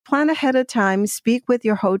plan ahead of time, speak with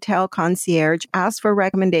your hotel concierge, ask for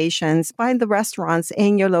recommendations, find the restaurants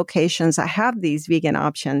in your locations that have these vegan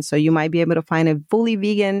options. So you might be able to find a fully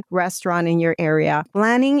vegan restaurant in your area.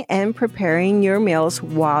 Planning and preparing your meals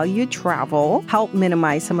while you travel help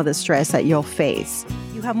minimize some of the stress that you'll face.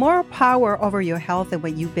 You have more power over your health than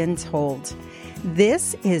what you've been told.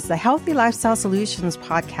 This is the Healthy Lifestyle Solutions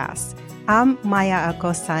podcast. I'm Maya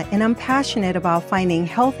Acosta, and I'm passionate about finding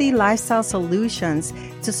healthy lifestyle solutions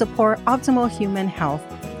to support optimal human health.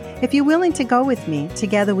 If you're willing to go with me,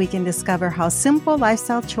 together we can discover how simple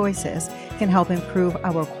lifestyle choices can help improve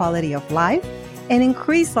our quality of life and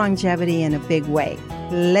increase longevity in a big way.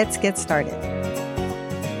 Let's get started.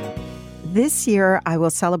 This year, I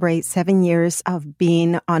will celebrate 7 years of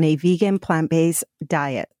being on a vegan plant-based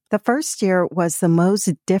diet. The first year was the most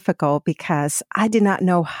difficult because I did not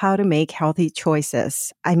know how to make healthy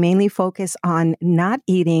choices. I mainly focused on not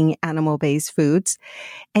eating animal-based foods.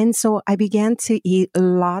 And so I began to eat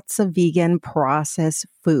lots of vegan processed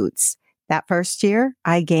foods. That first year,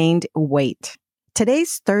 I gained weight.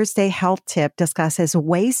 Today's Thursday health tip discusses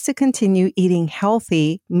ways to continue eating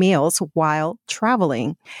healthy meals while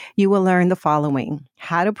traveling. You will learn the following: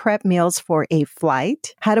 how to prep meals for a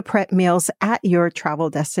flight, how to prep meals at your travel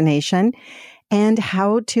destination, and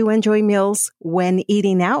how to enjoy meals when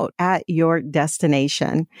eating out at your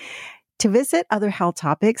destination. To visit other health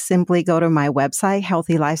topics, simply go to my website,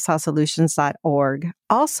 healthylifestylesolutions.org.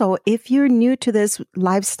 Also, if you're new to this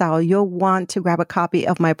lifestyle, you'll want to grab a copy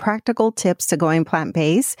of my practical tips to going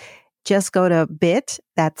plant-based. Just go to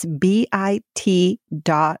that's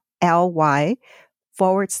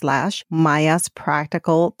bit.ly/Maya's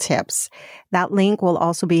practical tips. That link will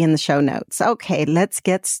also be in the show notes. Okay, let's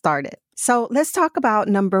get started. So let's talk about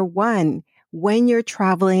number one, when you're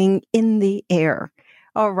traveling in the air.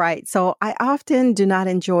 All right. So I often do not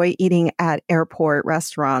enjoy eating at airport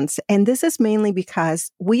restaurants. And this is mainly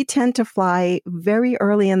because we tend to fly very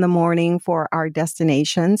early in the morning for our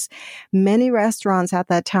destinations. Many restaurants at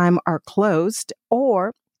that time are closed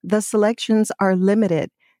or the selections are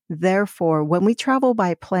limited. Therefore, when we travel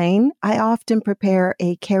by plane, I often prepare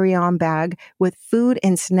a carry-on bag with food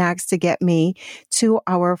and snacks to get me to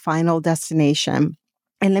our final destination.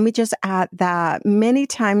 And let me just add that many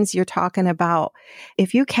times you're talking about,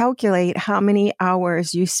 if you calculate how many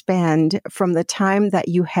hours you spend from the time that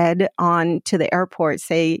you head on to the airport,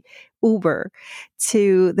 say Uber,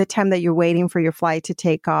 to the time that you're waiting for your flight to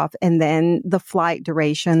take off, and then the flight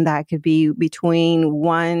duration that could be between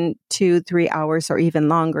 1, 2, 3 hours or even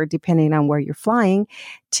longer, depending on where you're flying,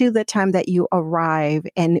 to the time that you arrive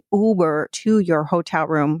and Uber to your hotel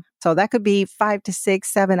room. So that could be 5 to 6,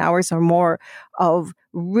 7 hours or more of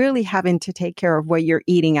really having to take care of what you're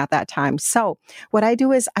eating at that time. So what I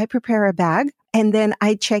do is I prepare a bag and then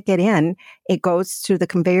I check it in. It goes to the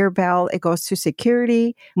conveyor belt. It goes to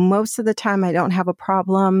security. Most of the time I don't have a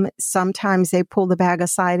problem. Sometimes they pull the bag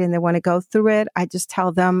aside and they want to go through it. I just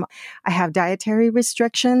tell them I have dietary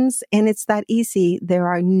restrictions and it's that easy. There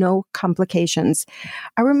are no complications.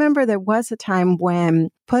 I remember there was a time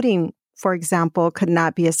when pudding, for example, could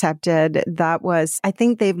not be accepted. I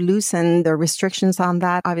think they've loosened the restrictions on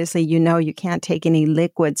that. Obviously, you can't take any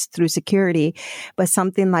liquids through security, but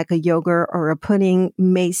something like a yogurt or a pudding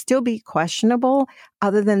may still be questionable.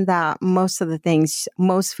 Other than that, most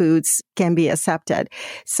foods can be accepted.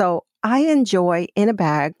 So I enjoy in a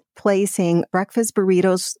bag placing breakfast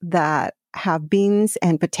burritos that have beans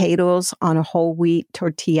and potatoes on a whole wheat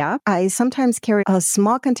tortilla. I sometimes carry a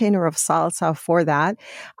small container of salsa for that.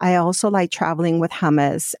 I also like traveling with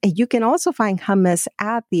hummus. You can also find hummus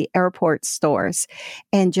at the airport stores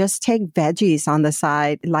and just take veggies on the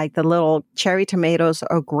side, like the little cherry tomatoes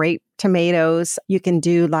or grape tomatoes. You can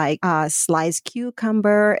do like sliced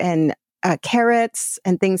cucumber and carrots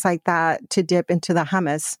and things like that to dip into the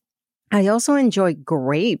hummus. I also enjoy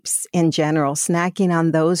grapes in general, snacking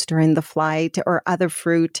on those during the flight or other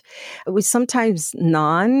fruit. We sometimes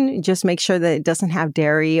naan, just make sure that it doesn't have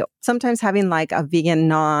dairy. Sometimes having like a vegan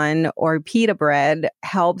naan or pita bread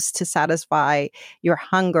helps to satisfy your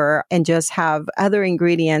hunger and just have other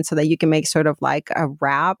ingredients so that you can make sort of like a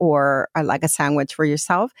wrap or like a sandwich for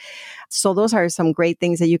yourself. So those are some great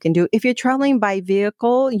things that you can do. If you're traveling by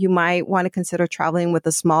vehicle, you might want to consider traveling with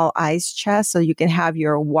a small ice chest so you can have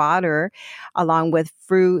your water along with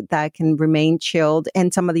fruit that can remain chilled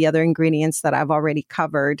and some of the other ingredients that I've already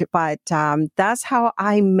covered. But that's how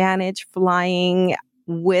I manage flying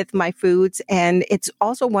with my foods. And it's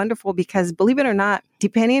also wonderful because, believe it or not,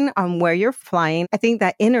 depending on where you're flying, I think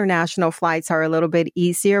that international flights are a little bit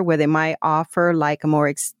easier where they might offer like a more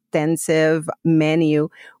extensive menu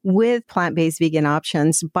with plant-based vegan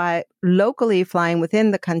options. But locally, flying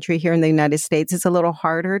within the country here in the United States, it's a little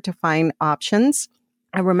harder to find options.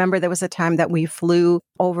 I remember there was a time that we flew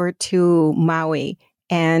over to Maui,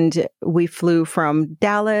 and we flew from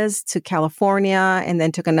Dallas to California and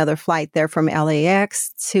then took another flight there from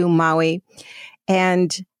LAX to Maui.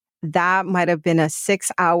 And that might have been a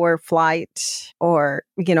 6-hour flight, or,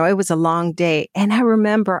 it was a long day. And I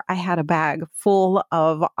remember I had a bag full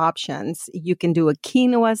of options. You can do a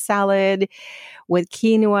quinoa salad with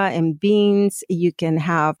quinoa and beans. You can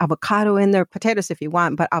have avocado in there, potatoes if you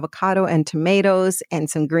want, but avocado and tomatoes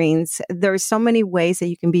and some greens. There's so many ways that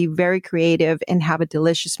you can be very creative and have a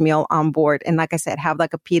delicious meal on board. And like I said, have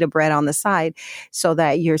like a pita bread on the side so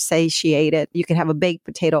that you're satiated. You can have a baked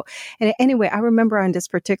potato. And anyway, I remember on this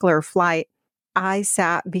particular flight, I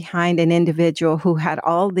sat behind an individual who had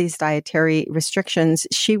all these dietary restrictions.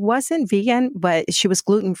 She wasn't vegan, but she was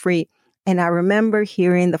gluten-free. And I remember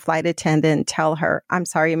hearing the flight attendant tell her, "I'm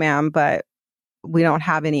sorry, ma'am, but we don't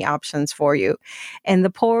have any options for you." And the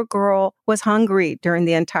poor girl was hungry during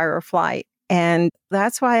the entire flight. And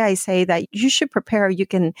that's why I say that you should prepare. You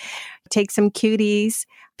can take some cuties,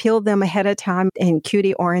 peel them ahead of time in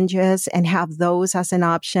cutie oranges and have those as an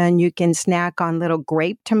option. You can snack on little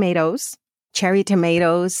grape tomatoes, cherry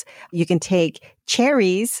tomatoes. You can take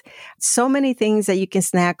cherries, so many things that you can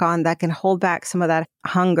snack on that can hold back some of that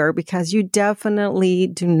hunger, because you definitely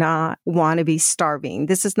do not want to be starving.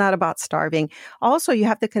 This is not about starving. Also, you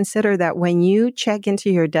have to consider that when you check into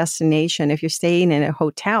your destination, if you're staying in a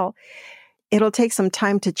hotel, it'll take some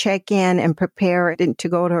time to check in and prepare to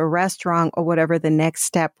go to a restaurant or whatever the next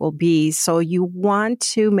step will be. So you want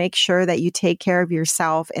to make sure that you take care of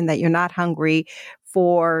yourself and that you're not hungry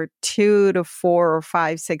for 2 to 4 or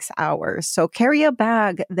 5, 6 hours. So carry a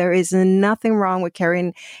bag. There is nothing wrong with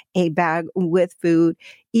carrying a bag with food,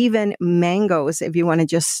 even mangoes, if you want to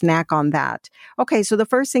just snack on that. Okay, so the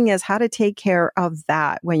first thing is how to take care of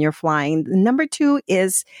that when you're flying. Number 2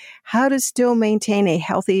 is how to still maintain a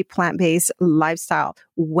healthy plant-based lifestyle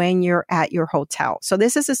when you're at your hotel. So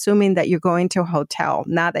this is assuming that you're going to a hotel,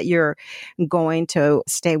 not that you're going to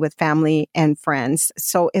stay with family and friends.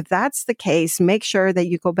 So if that's the case, make sure that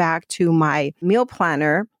you go back to my meal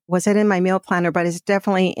planner. Was it in my meal planner? But it's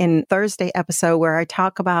definitely in Thursday episode where I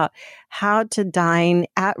talk about how to dine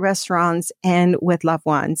at restaurants and with loved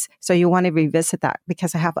ones. So you want to revisit that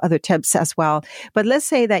because I have other tips as well. But let's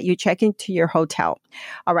say that you check into your hotel.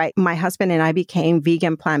 All right. My husband and I became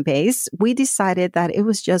vegan plant-based. We decided that it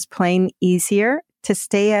was just plain easier to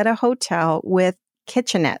stay at a hotel with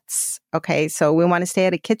kitchenettes. Okay. So we want to stay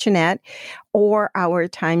at a kitchenette or our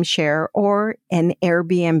timeshare or an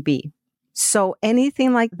Airbnb. So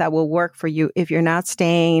anything like that will work for you if you're not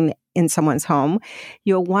staying in someone's home.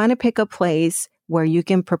 You'll want to pick a place where you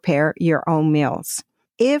can prepare your own meals.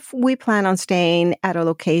 If we plan on staying at a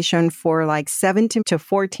location for like 7 to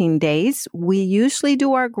 14 days, we usually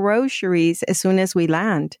do our groceries as soon as we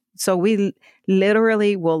land. So we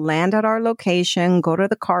literally will land at our location, go to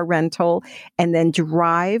the car rental, and then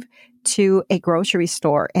drive to a grocery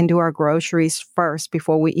store and do our groceries first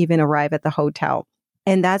before we even arrive at the hotel.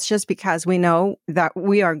 And that's just because we know that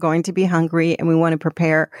we are going to be hungry and we want to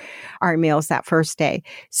prepare our meals that first day.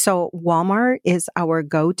 So Walmart is our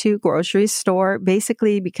go-to grocery store,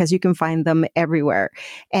 basically because you can find them everywhere.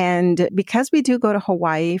 And because we do go to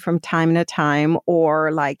Hawaii from time to time,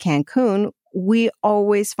 or like Cancun, we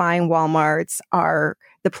always find Walmarts are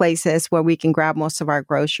the places where we can grab most of our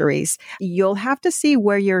groceries. You'll have to see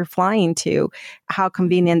where you're flying to, how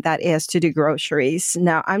convenient that is to do groceries.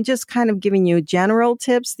 Now, I'm just kind of giving you general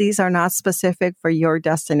tips. These are not specific for your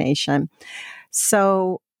destination.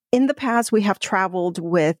 So in the past, we have traveled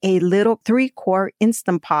with a little 3-quart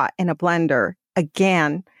Instant Pot and a blender.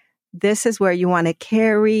 Again, this is where you want to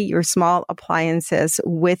carry your small appliances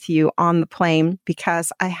with you on the plane,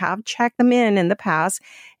 because I have checked them in the past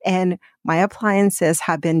and my appliances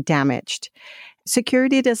have been damaged.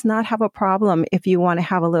 Security does not have a problem if you want to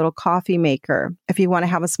have a little coffee maker, if you want to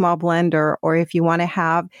have a small blender, or if you want to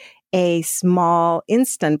have a small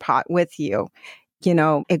Instant Pot with you. You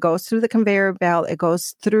know, it goes through the conveyor belt, it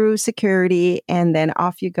goes through security, and then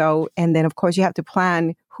off you go. And then, of course, you have to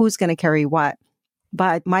plan who's going to carry what.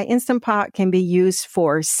 But my Instant Pot can be used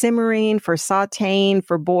for simmering, for sauteing,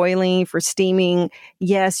 for boiling, for steaming.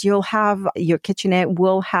 Yes, you'll have your kitchenette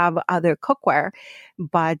will have other cookware,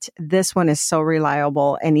 but this one is so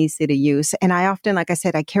reliable and easy to use. And I often, like I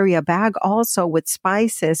said, I carry a bag also with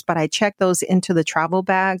spices, but I check those into the travel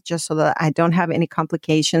bag just so that I don't have any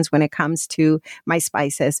complications when it comes to my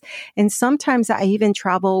spices. And sometimes I even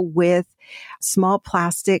travel with small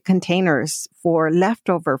plastic containers for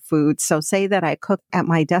leftover food. So say that I cook at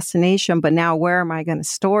my destination, but now where am I going to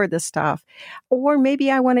store the stuff? Or maybe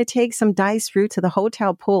I want to take some diced fruit to the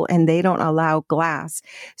hotel pool and they don't allow glass.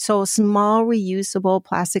 So small reusable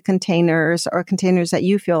plastic containers or containers that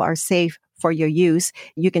you feel are safe for your use.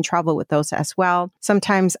 You can travel with those as well.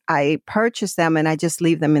 Sometimes I purchase them and I just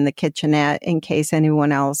leave them in the kitchenette in case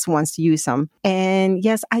anyone else wants to use them. And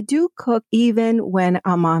yes, I do cook even when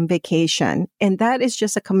I'm on vacation. And that is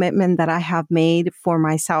just a commitment that I have made for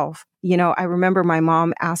myself. You know, I remember my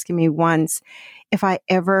mom asking me once if I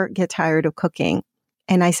ever get tired of cooking.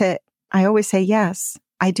 And I always say, yes,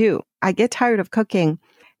 I do. I get tired of cooking.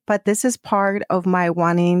 But this is part of my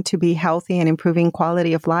wanting to be healthy and improving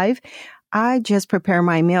quality of life. I just prepare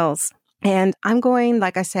my meals. And I'm going,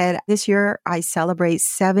 like I said, this year I celebrate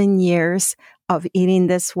 7 years of eating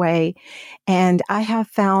this way. And I have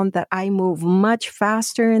found that I move much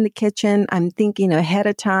faster in the kitchen. I'm thinking ahead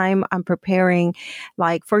of time. I'm preparing,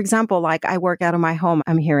 like, for example, like I work out of my home.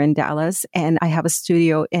 I'm here in Dallas and I have a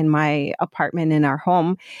studio in my apartment in our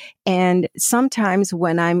home. And sometimes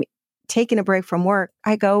when I'm taking a break from work,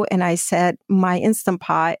 I go and I set my Instant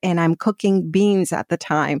Pot and I'm cooking beans at the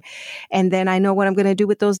time. And then I know what I'm going to do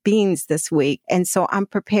with those beans this week. And so I'm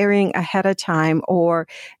preparing ahead of time. Or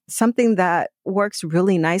something that works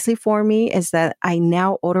really nicely for me is that I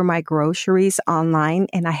now order my groceries online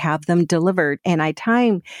and I have them delivered. And I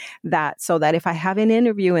time that so that if I have an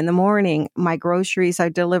interview in the morning, my groceries are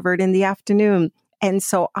delivered in the afternoon. And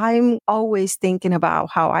so I'm always thinking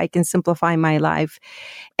about how I can simplify my life.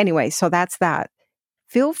 Anyway, so that's that.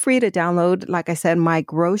 Feel free to download, like I said, my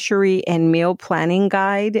grocery and meal planning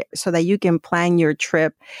guide so that you can plan your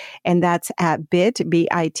trip. And that's at bit.ly/Maya's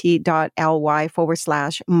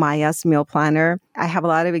Meal Planner. I have a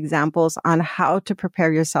lot of examples on how to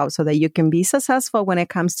prepare yourself so that you can be successful when it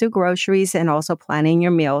comes to groceries and also planning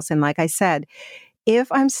your meals. And like I said,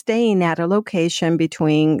 if I'm staying at a location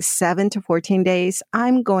between 7 to 14 days,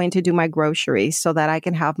 I'm going to do my groceries so that I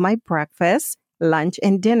can have my breakfast, lunch,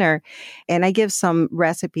 and dinner. And I give some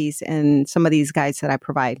recipes in some of these guides that I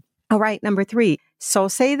provide. All right, number 3. So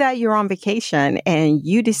say that you're on vacation and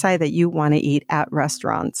you decide that you want to eat at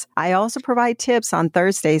restaurants. I also provide tips on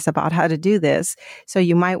Thursdays about how to do this. So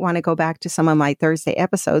you might want to go back to some of my Thursday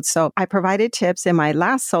episodes. So I provided tips in my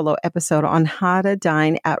last solo episode on how to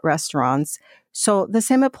dine at restaurants. So the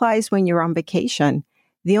same applies when you're on vacation.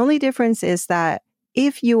 The only difference is that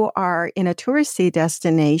if you are in a touristy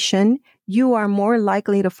destination, you are more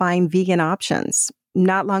likely to find vegan options.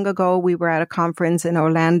 Not long ago, we were at a conference in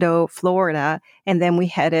Orlando, Florida, and then we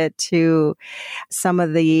headed to some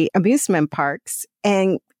of the amusement parks.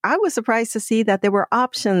 And I was surprised to see that there were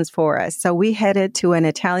options for us. So we headed to an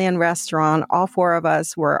Italian restaurant. All 4 of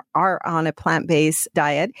us are on a plant-based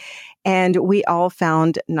diet, and we all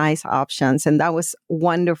found nice options. And that was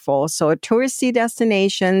wonderful. So at touristy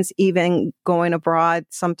destinations, even going abroad,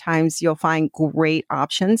 sometimes you'll find great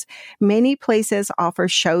options. Many places offer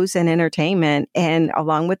shows and entertainment. And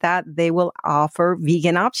along with that, they will offer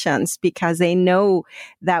vegan options because they know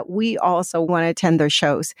that we also want to attend their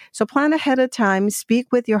shows. So plan ahead of time,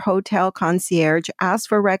 speak with your hotel concierge, ask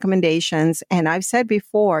for recommendations. And I've said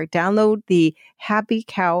before, download the Happy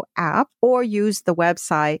Cow app or use the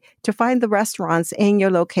website to find the restaurants in your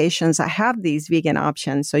locations that have these vegan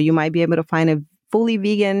options. So you might be able to find a fully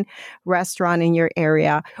vegan restaurant in your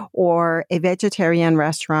area or a vegetarian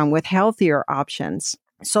restaurant with healthier options.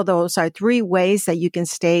 So those are 3 ways that you can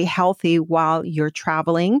stay healthy while you're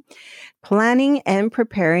traveling. Planning and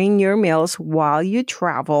preparing your meals while you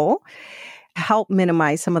travel help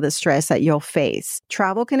minimize some of the stress that you'll face.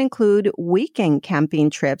 Travel can include weekend camping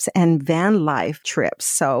trips and van life trips.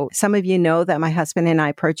 So some of you know that my husband and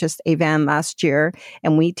I purchased a van last year,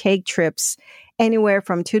 and we take trips anywhere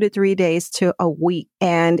from 2 to 3 days to a week.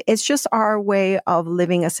 And it's just our way of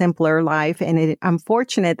living a simpler life. And I'm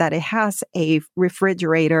fortunate that it has a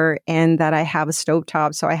refrigerator and that I have a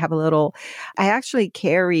stovetop. So I actually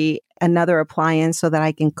carry another appliance so that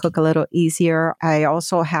I can cook a little easier. I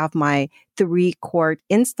also have my 3-quart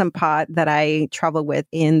Instant Pot that I travel with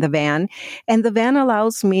in the van. And the van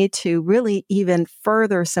allows me to really even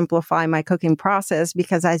further simplify my cooking process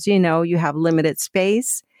because, as you know, you have limited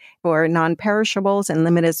space for non-perishables and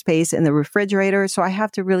limited space in the refrigerator. So I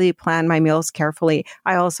have to really plan my meals carefully.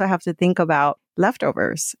 I also have to think about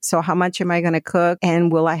leftovers. So how much am I going to cook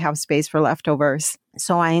and will I have space for leftovers?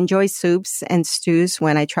 So I enjoy soups and stews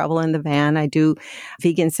when I travel in the van. I do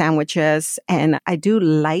vegan sandwiches and I do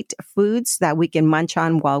light foods that we can munch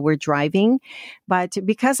on while we're driving. But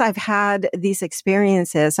because I've had these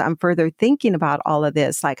experiences, I'm further thinking about all of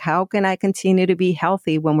this. Like, how can I continue to be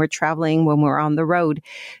healthy when we're traveling, when we're on the road?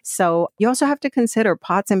 So you also have to consider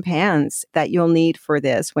pots and pans that you'll need for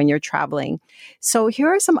this when you're traveling. So here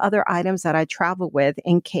are some other items that I travel with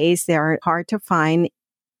in case they are hard to find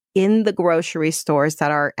in the grocery stores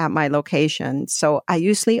that are at my location. So I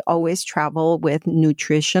usually always travel with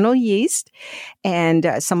nutritional yeast, and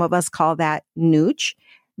some of us call that nooch.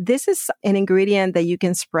 This is an ingredient that you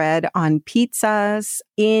can spread on pizzas,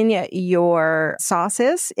 in your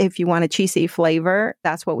sauces. If you want a cheesy flavor,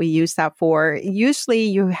 that's what we use that for. Usually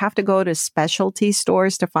you have to go to specialty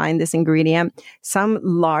stores to find this ingredient. Some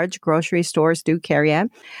large grocery stores do carry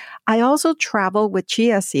it. I also travel with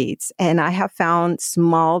chia seeds, and I have found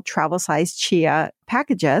small travel size chia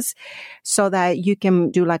packages so that you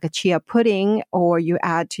can do like a chia pudding, or you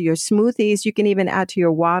add to your smoothies. You can even add to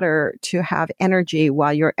your water to have energy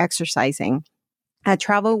while you're exercising. I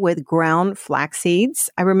travel with ground flax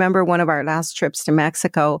seeds. I remember one of our last trips to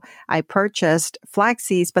Mexico, I purchased flax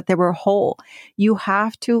seeds, but they were whole. You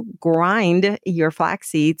have to grind your flax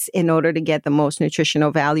seeds in order to get the most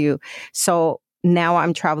nutritional value. So now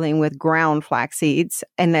I'm traveling with ground flax seeds,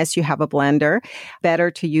 unless you have a blender. Better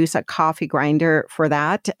to use a coffee grinder for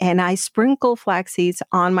that. And I sprinkle flax seeds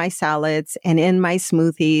on my salads and in my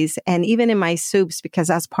smoothies and even in my soups, because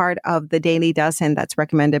that's part of the Daily Dozen that's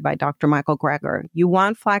recommended by Dr. Michael Greger. You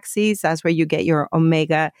want flax seeds, that's where you get your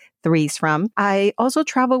omega-3s from. I also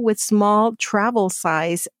travel with small travel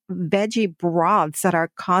size veggie broths that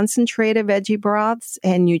are concentrated veggie broths,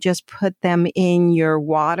 and you just put them in your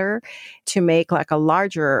water to make like a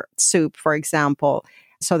larger soup, for example.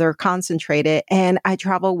 So they're concentrated. And I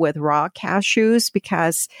travel with raw cashews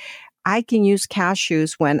because I can use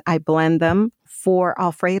cashews when I blend them for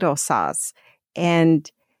Alfredo sauce.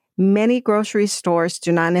 And many grocery stores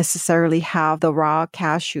do not necessarily have the raw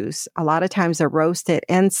cashews. A lot of times they're roasted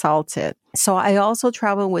and salted. So I also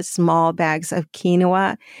travel with small bags of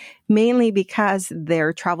quinoa, mainly because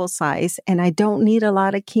they're travel size and I don't need a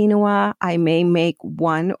lot of quinoa. I may make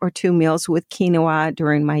 1 or 2 meals with quinoa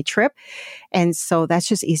during my trip. And so that's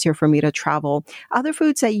just easier for me to travel. Other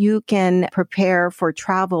foods that you can prepare for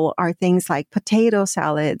travel are things like potato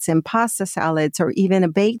salads and pasta salads, or even a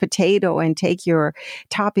baked potato and take your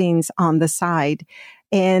toppings on the side.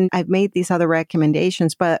 And I've made these other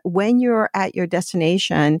recommendations, but when you're at your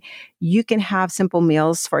destination, you can have simple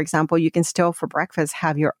meals. For example, you can still for breakfast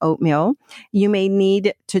have your oatmeal. You may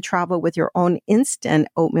need to travel with your own instant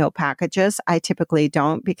oatmeal packages. I typically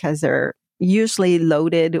don't because they're usually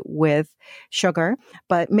loaded with sugar,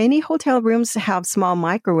 but many hotel rooms have small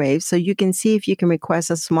microwaves, so you can see if you can request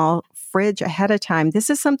a small fridge ahead of time. This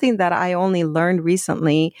is something that I only learned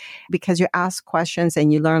recently because you ask questions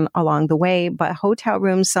and you learn along the way, but hotel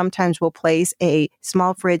rooms sometimes will place a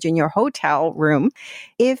small fridge in your hotel room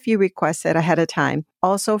if you request it ahead of time.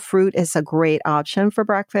 Also, fruit is a great option for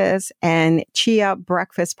breakfast, and chia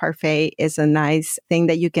breakfast parfait is a nice thing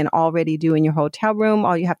that you can already do in your hotel room.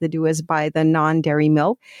 All you have to do is buy the non-dairy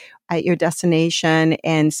milk at your destination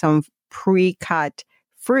and some pre-cut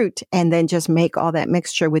fruit, and then just make all that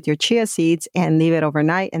mixture with your chia seeds and leave it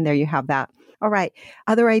overnight. And there you have that. All right.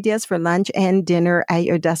 Other ideas for lunch and dinner at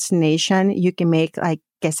your destination. You can make like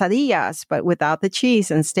quesadillas, but without the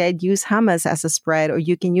cheese. Instead, use hummus as a spread, or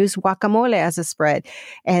you can use guacamole as a spread,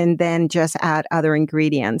 and then just add other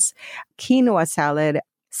ingredients. Quinoa salad,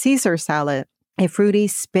 Caesar salad, a fruity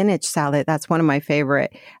spinach salad. That's one of my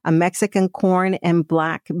favorite. A Mexican corn and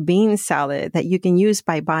black bean salad that you can use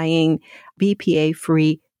by buying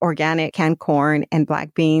BPA-free organic canned corn and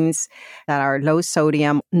black beans that are low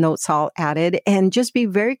sodium, no salt added, and just be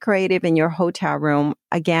very creative in your hotel room.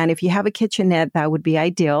 Again, if you have a kitchenette, that would be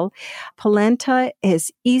ideal. Polenta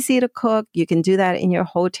is easy to cook. You can do that in your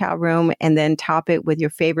hotel room and then top it with your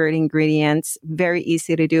favorite ingredients. Very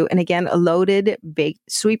easy to do. And again, a loaded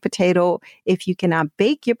baked sweet potato. If you cannot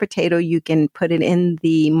bake your potato, you can put it in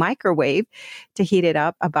the microwave to heat it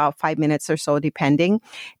up about 5 minutes or so, depending.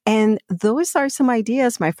 And those are some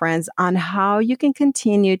ideas, my friends, on how you can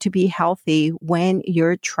continue to be healthy when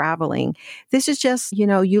you're traveling. This is just,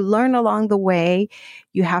 you learn along the way.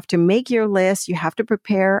 You have to make your list. You have to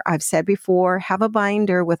prepare. I've said before, have a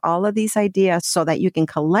binder with all of these ideas so that you can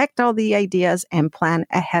collect all the ideas and plan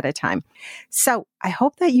ahead of time. So I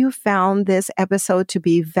hope that you found this episode to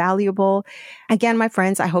be valuable. Again, my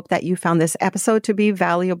friends, I hope that you found this episode to be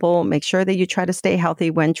valuable. Make sure that you try to stay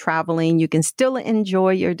healthy when traveling. You can still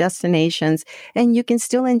enjoy your destinations and you can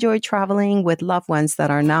still enjoy traveling with loved ones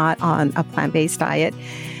that are not on a plant-based diet.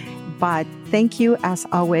 But thank you, as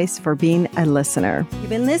always, for being a listener. You've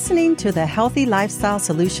been listening to the Healthy Lifestyle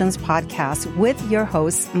Solutions podcast with your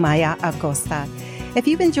host, Maya Acosta. If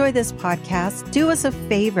you've enjoyed this podcast, do us a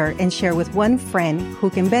favor and share with one friend who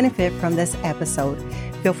can benefit from this episode.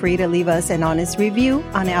 Feel free to leave us an honest review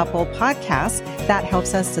on Apple Podcasts. That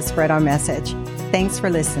helps us to spread our message. Thanks for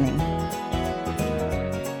listening.